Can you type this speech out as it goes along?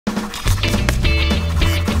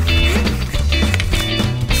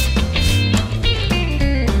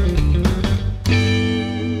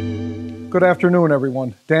Good afternoon,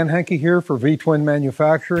 everyone. Dan Henke here for V-Twin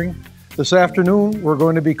Manufacturing. This afternoon, we're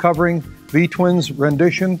going to be covering V-Twin's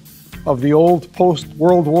rendition of the old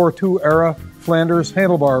post-World War II era Flanders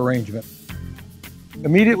Handlebar arrangement.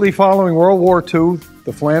 Immediately following World War II,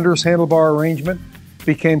 the Flanders Handlebar arrangement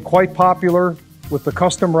became quite popular with the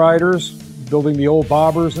custom riders, building the old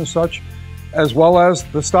bobbers and such, as well as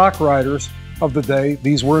the stock riders of the day.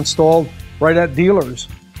 These were installed right at dealers,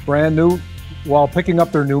 brand new, while picking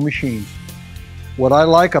up their new machines. What I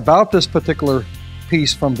like about this particular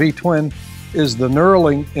piece from V-Twin is the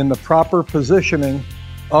knurling in the proper positioning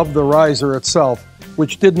of the riser itself,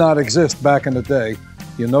 which did not exist back in the day.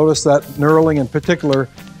 You notice that knurling in particular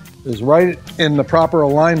is right in the proper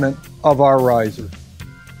alignment of our riser.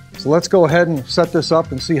 So let's go ahead and set this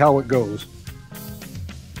up and see how it goes.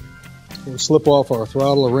 We'll slip off our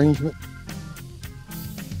throttle arrangement.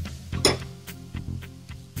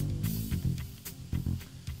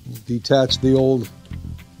 Detach the old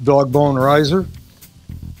dog bone riser.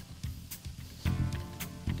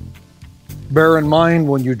 Bear in mind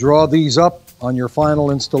when you draw these up on your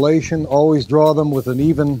final installation, always draw them with an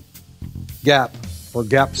even gap or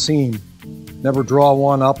gap seam. Never draw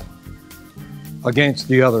one up against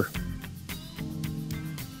the other.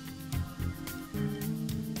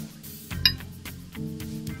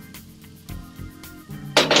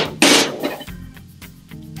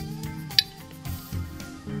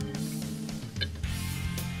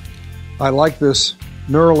 I like this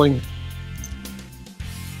knurling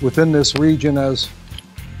within this region, as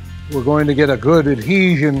we're going to get a good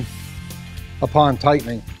adhesion upon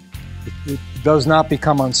tightening. It does not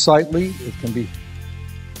become unsightly. It can be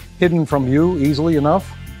hidden from view easily enough.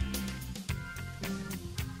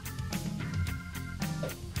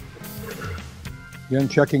 Again,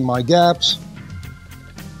 checking my gaps.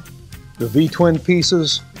 The V-Twin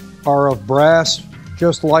pieces are of brass,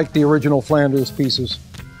 just like the original Flanders pieces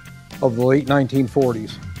of the late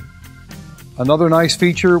 1940s. Another nice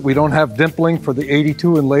feature, we don't have dimpling for the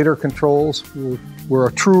 82 and later controls. We're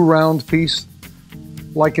a true round piece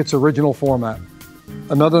like its original format.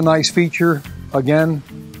 Another nice feature, again,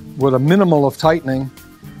 with a minimal of tightening,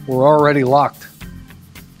 we're already locked.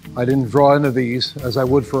 I didn't draw into these as I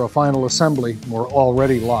would for a final assembly. We're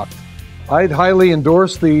already locked. I'd highly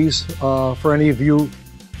endorse these for any of you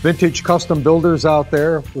vintage custom builders out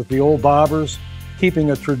there with the old bobbers,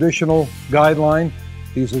 keeping a traditional guideline.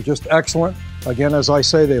 These are just excellent. Again, as I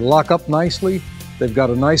say, they lock up nicely. They've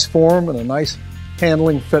got a nice form and a nice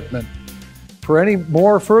handling fitment. For any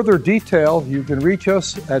more further detail, you can reach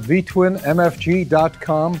us at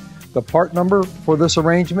vtwinmfg.com. The part number for this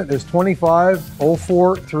arrangement is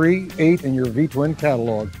 2504338 in your V-Twin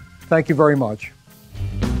catalog. Thank you very much.